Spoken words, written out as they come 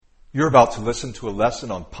You're about to listen to a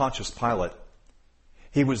lesson on Pontius Pilate.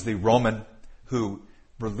 He was the Roman who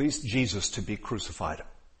released Jesus to be crucified.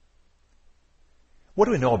 What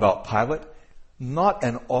do we know about Pilate? Not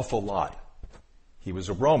an awful lot. He was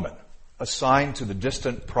a Roman, assigned to the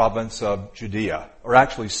distant province of Judea, or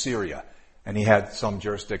actually Syria, and he had some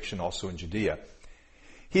jurisdiction also in Judea.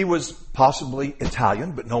 He was possibly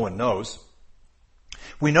Italian, but no one knows.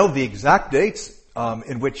 We know the exact dates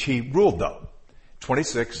in which he ruled, though,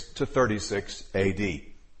 26 to 36 AD.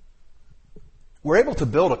 We're able to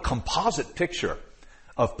build a composite picture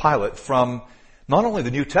of Pilate from not only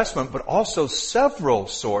the New Testament, but also several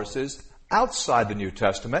sources outside the New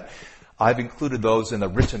Testament. I've included those in the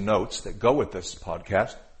written notes that go with this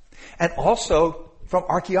podcast. And also from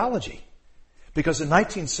archaeology. Because in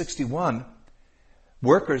 1961,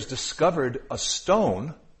 workers discovered a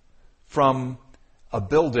stone from a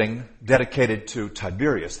building dedicated to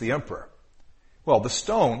Tiberius, the emperor. Well, the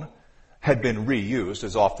stone had been reused,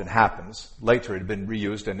 as often happens. Later, it had been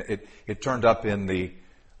reused, and it turned up in the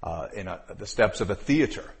steps of a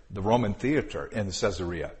theater, the Roman theater in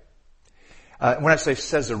Caesarea. When I say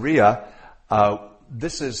Caesarea,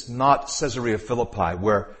 this is not Caesarea Philippi,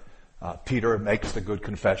 where Peter makes the good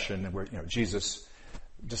confession, and where Jesus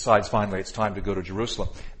decides finally it's time to go to Jerusalem.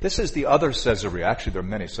 This is the other Caesarea. Actually, there are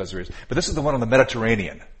many Caesareas, but this is the one on the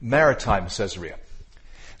Mediterranean, maritime Caesarea.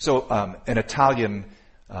 So an Italian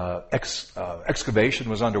excavation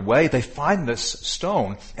was underway. They find this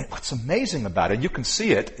stone, and what's amazing about it, you can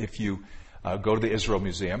see it if you go to the Israel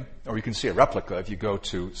Museum, or you can see a replica if you go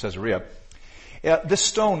to Caesarea. This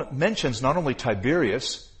stone mentions not only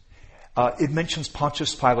Tiberius, it mentions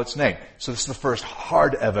Pontius Pilate's name. So this is the first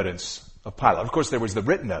hard evidence of Pilate. Of course, there was the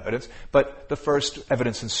written evidence, but the first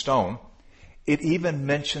evidence in stone. It even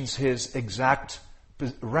mentions his exact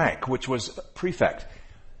rank, which was prefect.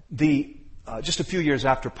 Just a few years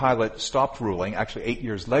after Pilate stopped ruling, actually 8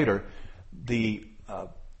 years later, the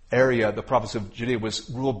province of Judea was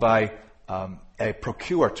ruled by a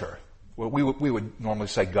procurator. Well, we would normally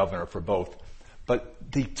say governor for both. But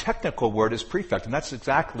the technical word is prefect, and that's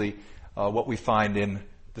exactly what we find in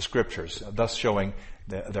the scriptures, thus showing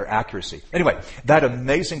their accuracy. Anyway, that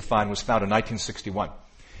amazing find was found in 1961.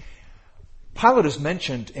 Pilate is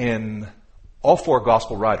mentioned in all four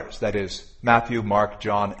gospel writers, that is, Matthew, Mark,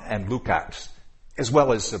 John, and Luke Acts, as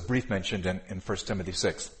well as a brief mention in 1 Timothy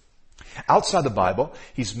 6. Outside the Bible,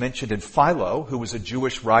 he's mentioned in Philo, who was a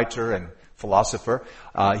Jewish writer and philosopher.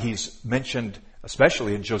 He's mentioned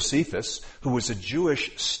especially in Josephus, who was a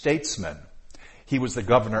Jewish statesman. He was the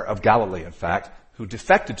governor of Galilee, in fact, who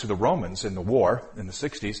defected to the Romans in the war in the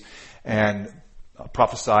 60s and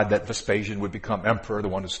prophesied that Vespasian would become emperor, the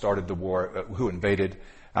one who started the war, who invaded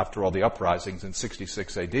after all the uprisings in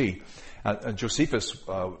 66 AD. Josephus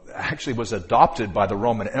actually was adopted by the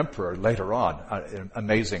Roman emperor later on.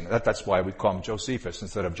 Amazing. That's why we call him Josephus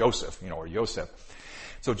instead of Joseph, or Joseph.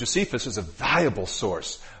 So Josephus is a valuable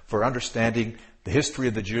source for understanding the history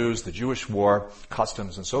of the Jews, the Jewish war,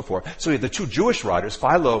 customs, and so forth. So we have the two Jewish writers,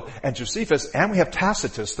 Philo and Josephus, and we have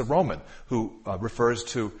Tacitus, the Roman, who refers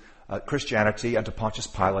to Christianity and to Pontius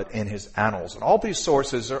Pilate in his annals. And all these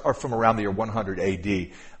sources are from around the year 100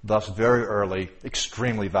 AD, thus very early,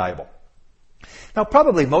 extremely valuable. Now,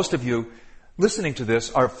 probably most of you listening to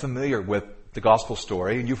this are familiar with the gospel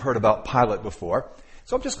story, and you've heard about Pilate before.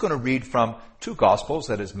 So I'm just going to read from two Gospels,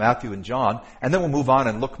 that is Matthew and John, and then we'll move on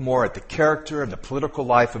and look more at the character and the political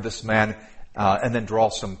life of this man, and then draw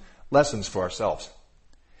some lessons for ourselves.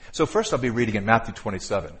 So first I'll be reading in Matthew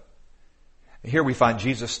 27. Here we find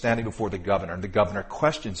Jesus standing before the governor, and the governor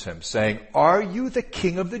questions him, saying, "Are you the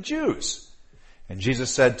king of the Jews?" And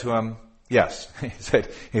Jesus said to him, "Yes." He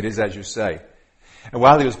said, "It is as you say." And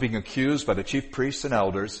while he was being accused by the chief priests and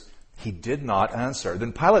elders, he did not answer.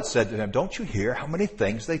 Then Pilate said to him, "Don't you hear how many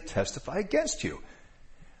things they testify against you?"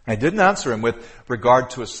 And he didn't answer him with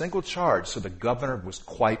regard to a single charge, so the governor was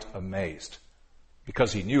quite amazed,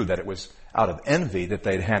 because he knew that it was out of envy that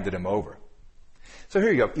they'd handed him over. So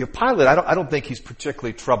here you go. Pilate, I don't think he's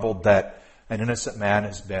particularly troubled that an innocent man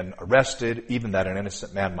has been arrested, even that an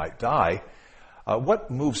innocent man might die. What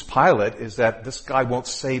moves Pilate is that this guy won't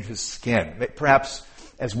save his skin. Perhaps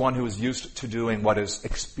as one who is used to doing what is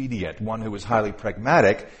expedient, one who is highly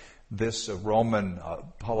pragmatic, this Roman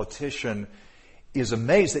politician is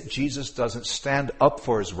amazed that Jesus doesn't stand up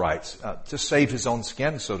for his rights, to save his own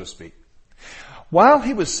skin, so to speak. While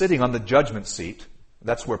he was sitting on the judgment seat,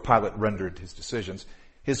 that's where Pilate rendered his decisions,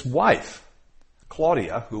 his wife,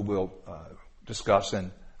 Claudia, who we'll discuss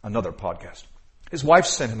in another podcast, his wife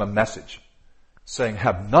sent him a message saying,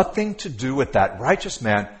 "Have nothing to do with that righteous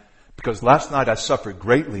man, because last night I suffered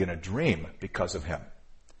greatly in a dream because of him."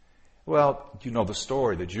 Well, you know the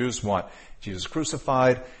story. The Jews want Jesus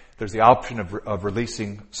crucified. There's the option of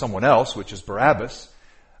releasing someone else, which is Barabbas.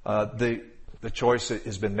 The choice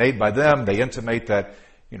has been made by them. They intimate that,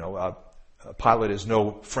 Pilate is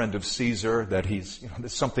no friend of Caesar, that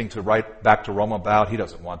there's something to write back to Rome about. He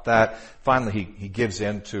doesn't want that. Finally, he gives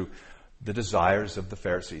in to the desires of the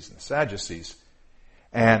Pharisees and the Sadducees.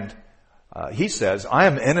 And he says, I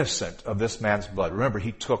am innocent of this man's blood. Remember,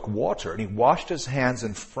 he took water and he washed his hands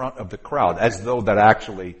in front of the crowd as though that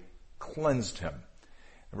actually cleansed him.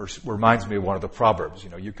 It reminds me of one of the Proverbs.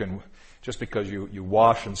 You can, just because you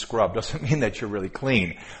wash and scrub doesn't mean that you're really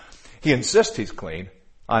clean. He insists he's clean.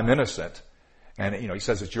 I'm innocent. And, he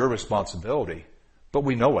says it's your responsibility. But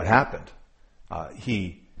we know what happened.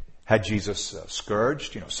 He had Jesus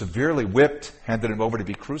scourged, severely whipped, handed him over to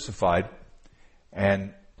be crucified.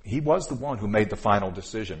 And he was the one who made the final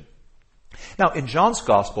decision. Now, in John's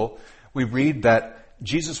Gospel, we read that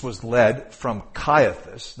Jesus was led from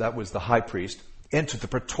Caiaphas, that was the high priest, into the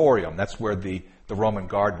praetorium. That's where the Roman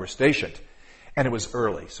guard were stationed. And it was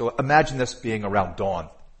early. So imagine this being around dawn.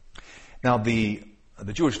 Now, the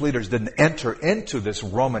Jewish leaders didn't enter into this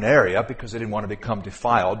Roman area because they didn't want to become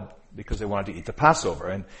defiled, because they wanted to eat the Passover.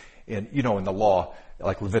 And in the law,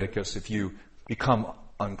 like Leviticus, if you become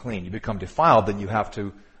unclean, you become defiled, then you have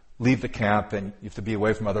to leave the camp and you have to be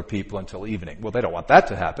away from other people until evening. Well, they don't want that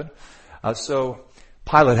to happen. So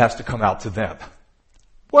Pilate has to come out to them.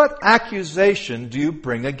 What accusation do you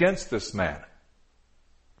bring against this man?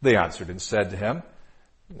 They answered and said to him,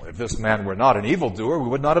 well, if this man were not an evildoer, we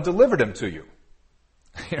would not have delivered him to you.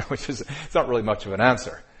 Which is, it's not really much of an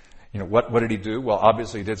answer. What did he do? Well,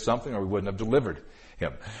 obviously he did something or we wouldn't have delivered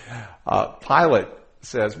him. Pilate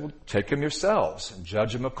says, well, take him yourselves and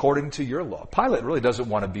judge him according to your law. Pilate really doesn't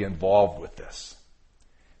want to be involved with this.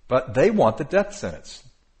 But they want the death sentence.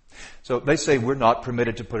 So they say we're not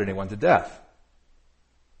permitted to put anyone to death.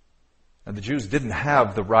 And the Jews didn't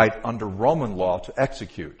have the right under Roman law to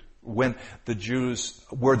execute. When the Jews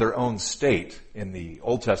were their own state in the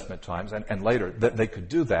Old Testament times and later, they could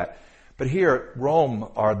do that. But here, Rome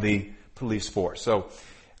are the police force. So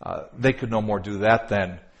they could no more do that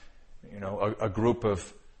than, a group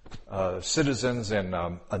of citizens in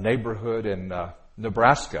a neighborhood in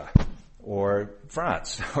Nebraska or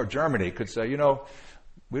France or Germany could say,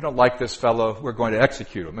 we don't like this fellow, we're going to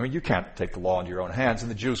execute him. I mean, you can't take the law into your own hands, and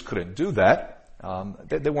the Jews couldn't do that.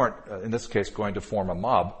 They weren't, in this case, going to form a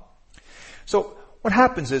mob. So what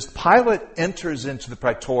happens is Pilate enters into the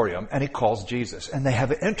praetorium and he calls Jesus, and they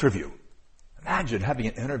have an interview. Imagine having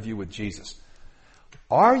an interview with Jesus.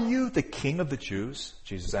 Are you the king of the Jews?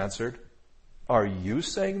 Jesus answered. Are you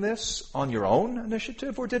saying this on your own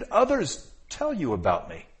initiative, or did others tell you about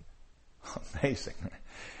me? Amazing.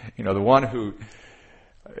 The one who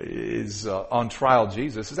is on trial,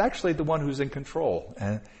 Jesus, is actually the one who's in control.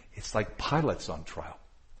 And it's like Pilate's on trial.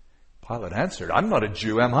 Pilate answered, I'm not a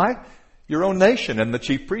Jew, am I? Your own nation and the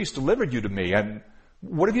chief priest delivered you to me. And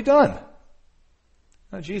what have you done?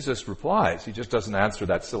 Now, Jesus replies. He just doesn't answer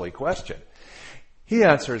that silly question. He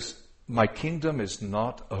answers, my kingdom is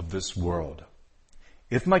not of this world.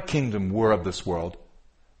 If my kingdom were of this world,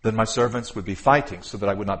 then my servants would be fighting so that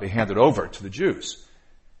I would not be handed over to the Jews.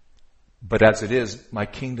 But as it is, my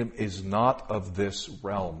kingdom is not of this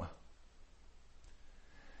realm.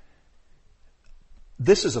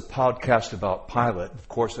 This is a podcast about Pilate. Of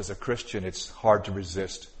course, as a Christian, it's hard to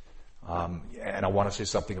resist. And I want to say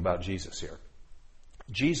something about Jesus here.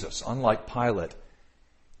 Jesus, unlike Pilate,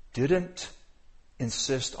 didn't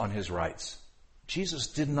insist on his rights. Jesus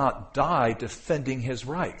did not die defending his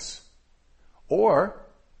rights or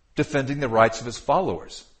defending the rights of his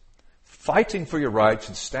followers. Fighting for your rights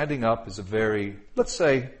and standing up is a very,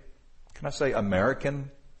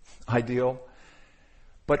 American ideal?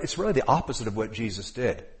 But it's really the opposite of what Jesus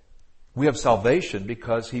did. We have salvation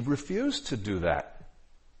because he refused to do that,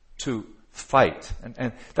 to fight.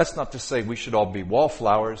 And that's not to say we should all be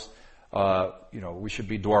wallflowers, we should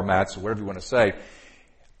be doormats or whatever you want to say.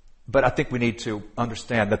 But I think we need to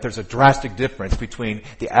understand that there's a drastic difference between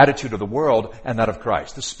the attitude of the world and that of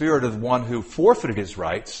Christ. The spirit of the one who forfeited his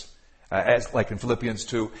rights, as like in Philippians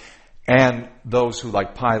 2, and those who,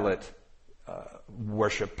 like Pilate,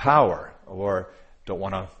 worship power or don't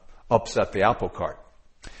want to upset the apple cart.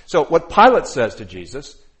 So what Pilate says to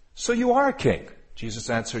Jesus, so you are a king. Jesus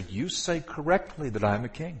answered, you say correctly that I am a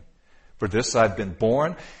king. For this I've been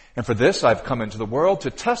born, and for this I've come into the world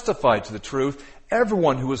to testify to the truth.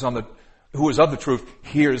 Everyone who is of the truth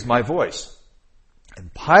hears my voice.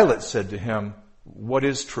 And Pilate said to him, what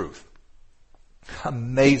is truth?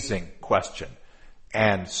 Amazing question.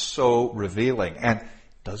 And so revealing. And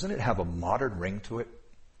doesn't it have a modern ring to it?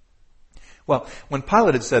 Well, when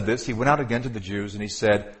Pilate had said this, he went out again to the Jews and he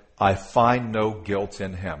said, I find no guilt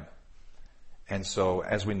in him. And so,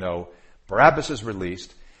 as we know, Barabbas is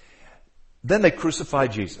released. Then they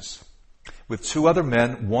crucified Jesus with two other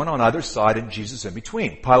men, one on either side and Jesus in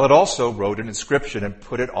between. Pilate also wrote an inscription and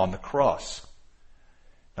put it on the cross.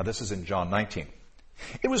 Now this is in John 19.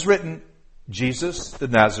 It was written, Jesus the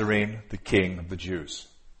Nazarene, the King of the Jews.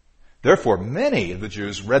 Therefore, many of the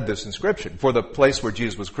Jews read this inscription, for the place where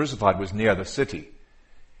Jesus was crucified was near the city.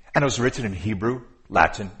 And it was written in Hebrew,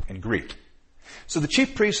 Latin, and Greek. So the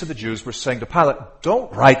chief priests of the Jews were saying to Pilate,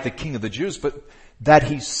 don't write the King of the Jews, but that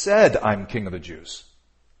he said, I'm King of the Jews.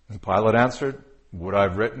 And Pilate answered, what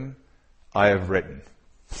I've written, I have written.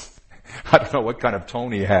 I don't know what kind of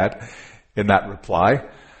tone he had in that reply.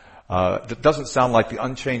 That doesn't sound like the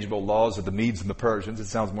unchangeable laws of the Medes and the Persians. It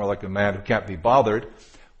sounds more like a man who can't be bothered,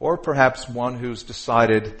 or perhaps one who's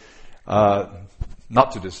decided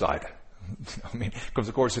not to decide. I mean, because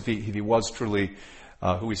of course if he was truly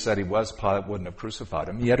who he said he was, Pilate wouldn't have crucified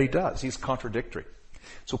him. Yet he does. He's contradictory.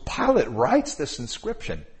 So Pilate writes this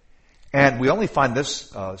inscription, and we only find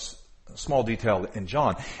this small detail in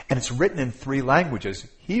John, and it's written in three languages.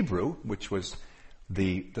 Hebrew, which was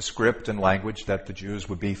the script and language that the Jews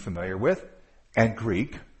would be familiar with, and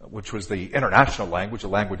Greek, which was the international language, the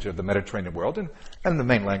language of the Mediterranean world, and the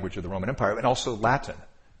main language of the Roman Empire, and also Latin,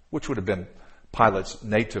 which would have been Pilate's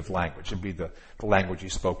native language. It would be the language he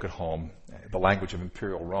spoke at home, the language of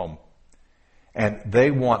imperial Rome. And they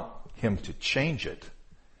want him to change it,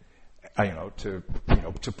 to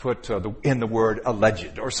put in the word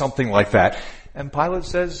alleged or something like that. And Pilate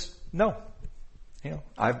says, no.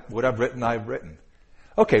 What I've written, I've written.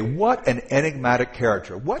 Okay, what an enigmatic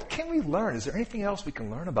character. What can we learn? Is there anything else we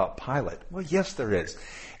can learn about Pilate? Well, yes, there is.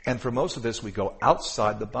 And for most of this, we go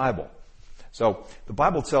outside the Bible. So the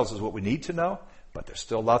Bible tells us what we need to know, but there's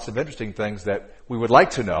still lots of interesting things that we would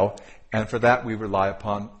like to know, and for that we rely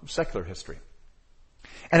upon secular history.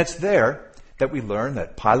 And it's there that we learn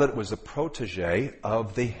that Pilate was a protege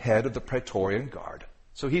of the head of the Praetorian Guard.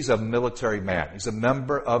 So he's a military man. He's a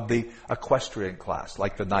member of the equestrian class,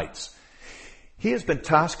 like the knights. He has been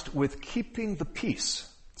tasked with keeping the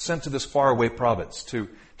peace, sent to this faraway province to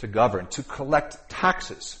govern, to collect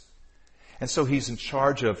taxes. And so he's in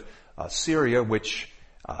charge of Syria, which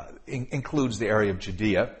includes the area of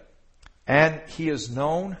Judea. And he is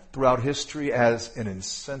known throughout history as an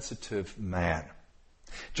insensitive man.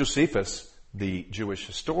 Josephus, the Jewish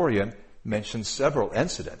historian, mentions several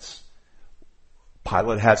incidents.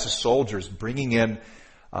 Pilate has his soldiers bringing in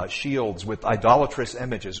shields with idolatrous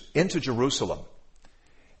images into Jerusalem.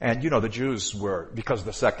 And, the Jews were, because of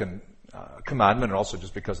the second commandment and also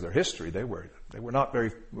just because of their history, they were not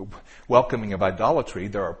very welcoming of idolatry.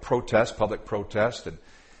 There are protests, public protests, and,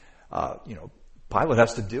 Pilate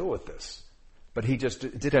has to deal with this. But he just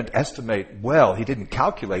didn't estimate well. He didn't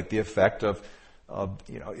calculate the effect of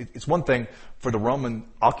it's one thing for the Roman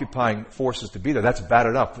occupying forces to be there. That's bad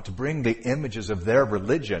enough. But to bring the images of their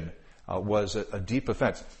religion was a deep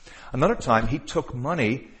offense. Another time, he took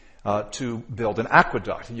money to build an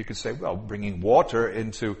aqueduct. And you could say, well, bringing water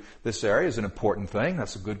into this area is an important thing.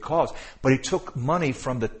 That's a good cause. But he took money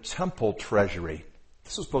from the temple treasury.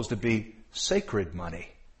 This was supposed to be sacred money.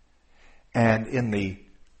 And in the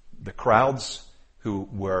crowds who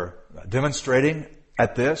were demonstrating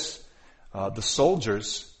at this, the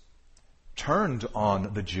soldiers turned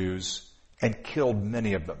on the Jews and killed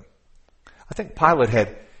many of them. I think Pilate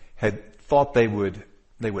had thought they would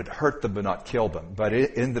hurt them but not kill them, but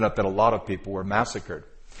it ended up that a lot of people were massacred.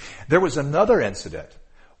 There was another incident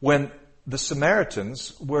when the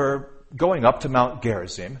Samaritans were going up to Mount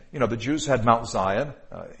Gerizim. The Jews had Mount Zion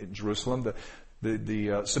in Jerusalem.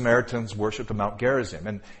 The Samaritans worshipped at Mount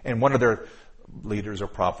Gerizim, and one of their leaders or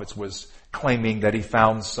prophets was claiming that he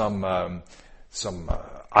found some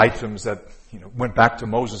items that went back to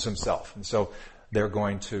Moses himself, and so they're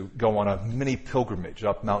going to go on a mini pilgrimage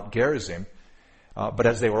up Mount Gerizim. But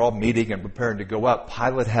as they were all meeting and preparing to go up,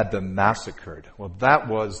 Pilate had them massacred. Well, that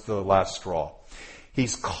was the last straw.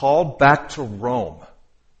 He's called back to Rome,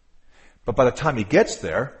 but by the time he gets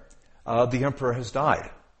there, the emperor has died.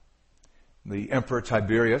 The emperor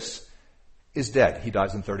Tiberius is dead. He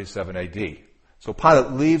dies in 37 AD. So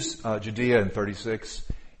Pilate leaves Judea in 36.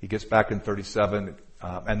 He gets back in 37.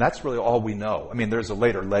 And that's really all we know. I mean, there's a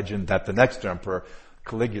later legend that the next emperor,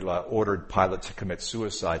 Caligula, ordered Pilate to commit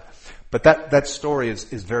suicide. But that story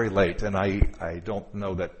is very late, and I don't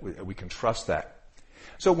know that we can trust that.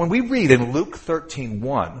 So when we read in Luke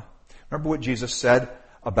 13:1, remember what Jesus said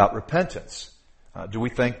about repentance. Do we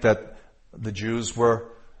think that the Jews were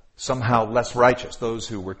somehow less righteous, those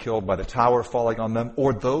who were killed by the tower falling on them,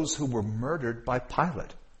 or those who were murdered by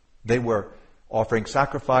Pilate. They were offering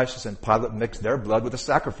sacrifices, and Pilate mixed their blood with the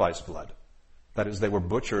sacrifice blood. That is, they were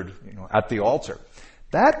butchered, at the altar.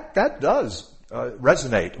 That does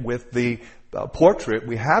resonate with the portrait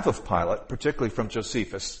we have of Pilate, particularly from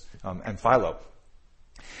Josephus and Philo.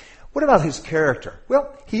 What about his character?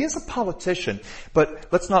 Well, he is a politician, but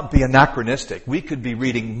let's not be anachronistic. We could be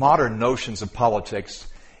reading modern notions of politics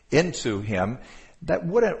into him that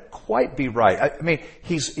wouldn't quite be right. I mean,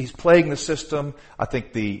 he's playing the system. I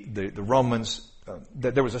think the Romans,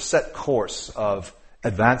 there was a set course of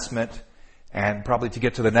advancement, and probably to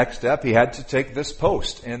get to the next step, he had to take this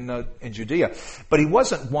post in Judea. But he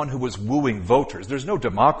wasn't one who was wooing voters. There's no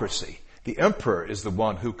democracy. The emperor is the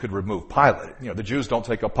one who could remove Pilate. The Jews don't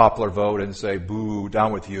take a popular vote and say, boo,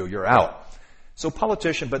 down with you, you're out. So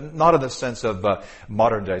politician, but not in the sense of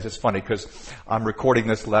modern days. It's funny because I'm recording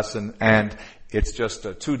this lesson and it's just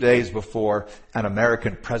 2 days before an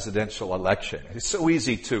American presidential election. It's so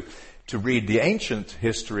easy to read the ancient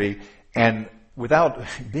history, and without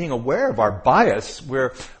being aware of our bias,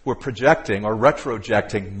 we're projecting or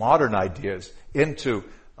retrojecting modern ideas into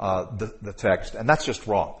the text, and that's just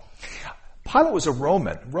wrong. Pilate was a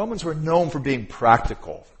Roman. Romans were known for being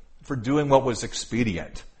practical, for doing what was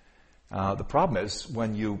expedient. The problem is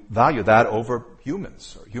when you value that over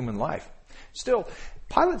humans or human life. Still,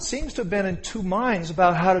 Pilate seems to have been in two minds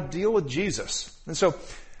about how to deal with Jesus. And so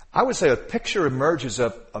I would say a picture emerges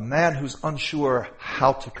of a man who's unsure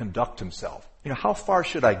how to conduct himself. How far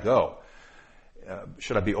should I go?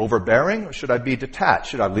 Should I be overbearing or should I be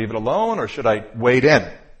detached? Should I leave it alone or should I wade in?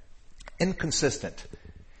 Inconsistent.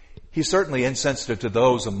 He's certainly insensitive to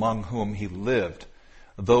those among whom he lived,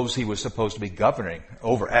 those he was supposed to be governing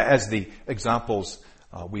over, as the examples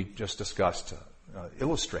we just discussed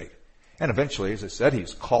illustrate. And eventually, as I said,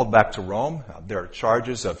 he's called back to Rome. There are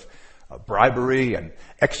charges of bribery and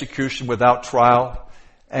execution without trial,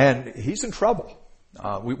 and he's in trouble.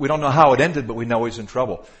 We don't know how it ended, but we know he's in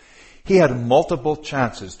trouble. He had multiple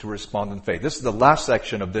chances to respond in faith. This is the last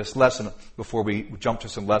section of this lesson before we jump to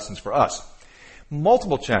some lessons for us.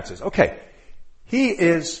 Multiple chances. Okay, he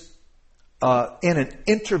is in an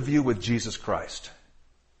interview with Jesus Christ.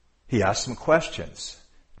 He asks some questions.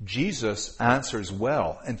 Jesus answers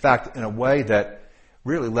well. In fact, in a way that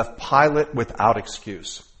really left Pilate without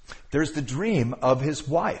excuse. There's the dream of his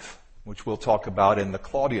wife, which we'll talk about in the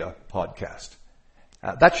Claudia podcast.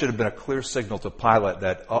 That should have been a clear signal to Pilate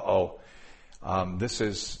that, this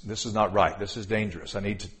is not right. This is dangerous. I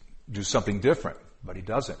need to do something different. But he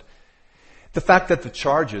doesn't. The fact that the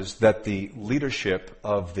charges that the leadership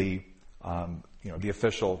of the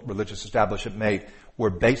official religious establishment made were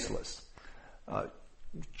baseless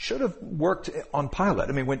should have worked on Pilate.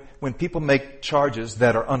 I mean, when people make charges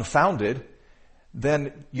that are unfounded,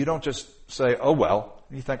 then you don't just say, oh, well.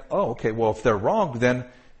 You think, oh, okay, well, if they're wrong,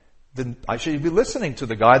 then I should be listening to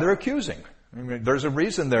the guy they're accusing. I mean, there's a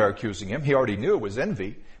reason they're accusing him. He already knew it was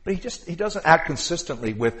envy, but he doesn't act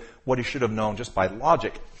consistently with what he should have known just by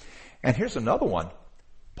logic. And here's another one.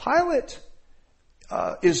 Pilate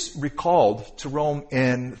is recalled to Rome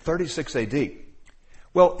in 36 AD.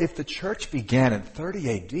 Well, if the church began in 30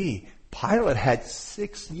 AD, Pilate had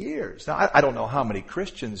 6 years. Now, I don't know how many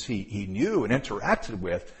Christians he knew and interacted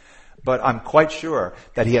with, but I'm quite sure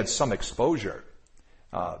that he had some exposure.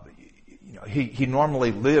 He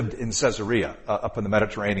normally lived in Caesarea, up in the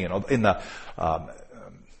Mediterranean, in the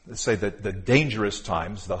let's say the dangerous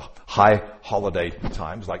times, the high holiday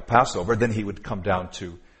times like Passover. Then he would come down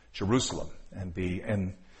to Jerusalem and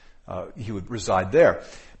he would reside there.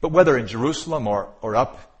 But whether in Jerusalem or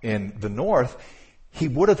up in the north, he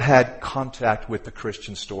would have had contact with the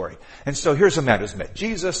Christian story. And so here's a man who's met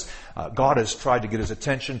Jesus. God has tried to get his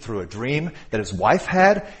attention through a dream that his wife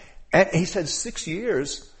had. And he said 6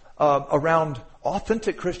 years around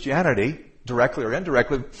authentic Christianity, directly or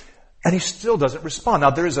indirectly, and he still doesn't respond. Now,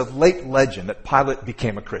 there is a late legend that Pilate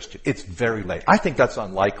became a Christian. It's very late. I think that's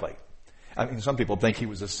unlikely. I mean, some people think he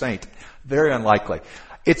was a saint. Very unlikely.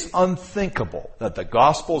 It's unthinkable that the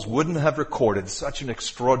Gospels wouldn't have recorded such an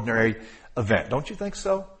extraordinary event. Don't you think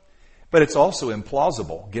so? But it's also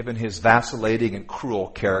implausible given his vacillating and cruel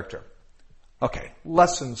character. Okay,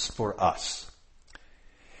 lessons for us.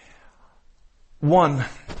 One,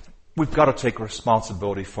 we've got to take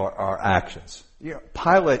responsibility for our actions.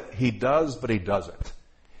 Pilate, he does, but he doesn't.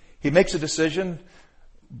 He makes a decision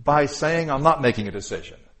by saying, I'm not making a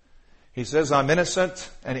decision. He says, I'm innocent,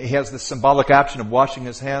 and he has the symbolic action of washing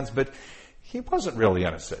his hands, but he wasn't really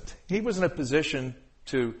innocent. He was in a position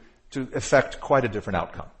to effect quite a different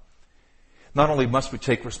outcome. Not only must we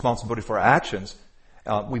take responsibility for our actions,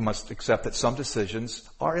 We must accept that some decisions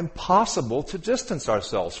are impossible to distance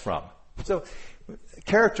ourselves from. So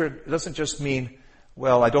character doesn't just mean,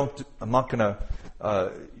 well, I'm not going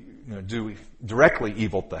to do directly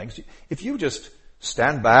evil things. If you just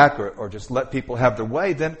stand back or just let people have their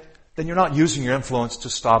way, then you're not using your influence to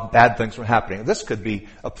stop bad things from happening. This could be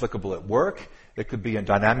applicable at work. It could be in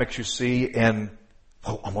dynamics you see in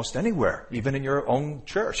almost anywhere, even in your own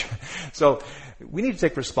church. So we need to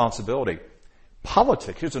take responsibility.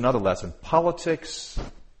 Politics, here's another lesson. Politics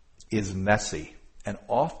is messy and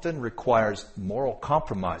often requires moral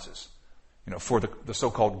compromises, for the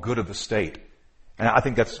so-called good of the state. And I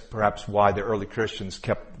think that's perhaps why the early Christians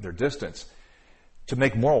kept their distance. To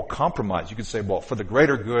make moral compromise, you could say, well, for the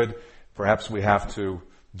greater good, perhaps we have to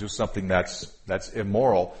do something that's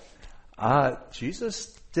immoral.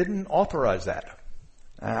 Jesus didn't authorize that.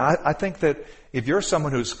 I think that if you're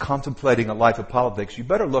someone who's contemplating a life of politics, you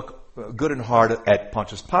better look good and hard at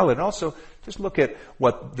Pontius Pilate, and also just look at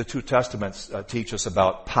what the two Testaments teach us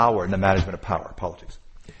about power and the management of power, politics.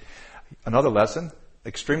 Another lesson,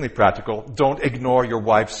 extremely practical, don't ignore your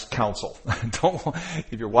wife's counsel.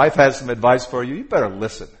 If your wife has some advice for you, you better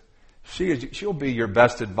listen. She'll be your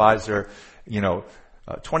best advisor,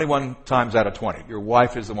 21 times out of 20. Your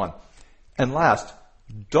wife is the one. And last,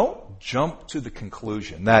 don't jump to the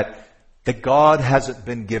conclusion that God hasn't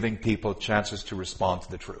been giving people chances to respond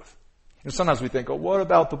to the truth. Sometimes we think, what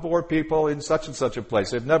about the poor people in such and such a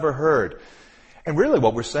place? They've never heard. And really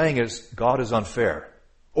what we're saying is God is unfair.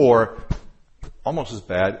 Or, almost as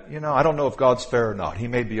bad, I don't know if God's fair or not. He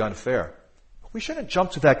may be unfair. We shouldn't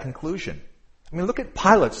jump to that conclusion. Look at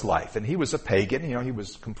Pilate's life. And he was a pagan. He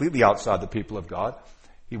was completely outside the people of God.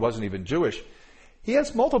 He wasn't even Jewish. He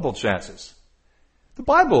has multiple chances. The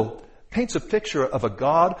Bible paints a picture of a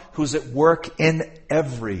God who's at work in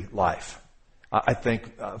every life. I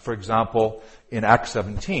think, for example, in Acts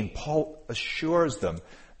 17, Paul assures them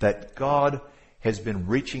that God has been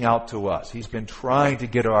reaching out to us. He's been trying to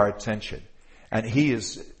get our attention. And He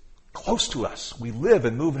is close to us. We live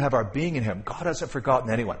and move and have our being in Him. God hasn't forgotten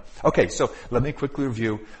anyone. Okay, so let me quickly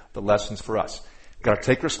review the lessons for us. We've got to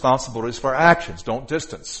take responsibilities for our actions. Don't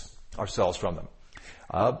distance ourselves from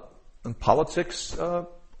them. And politics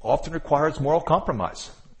often requires moral compromise.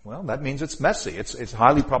 Well, that means it's messy. It's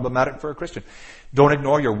highly problematic for a Christian. Don't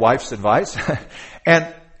ignore your wife's advice.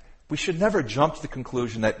 And we should never jump to the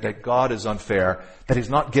conclusion that God is unfair, that He's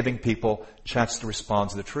not giving people a chance to respond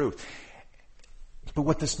to the truth. But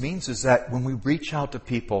what this means is that when we reach out to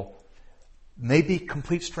people, maybe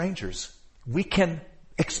complete strangers, we can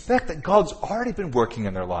expect that God's already been working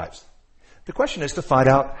in their lives. The question is to find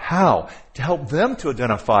out how, to help them to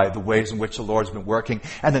identify the ways in which the Lord's been working,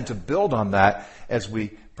 and then to build on that as we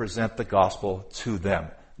present the gospel to them.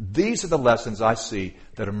 These are the lessons I see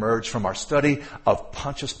that emerge from our study of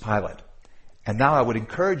Pontius Pilate. And now I would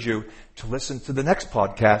encourage you to listen to the next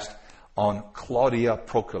podcast on Claudia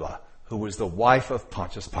Procula, who was the wife of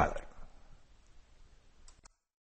Pontius Pilate.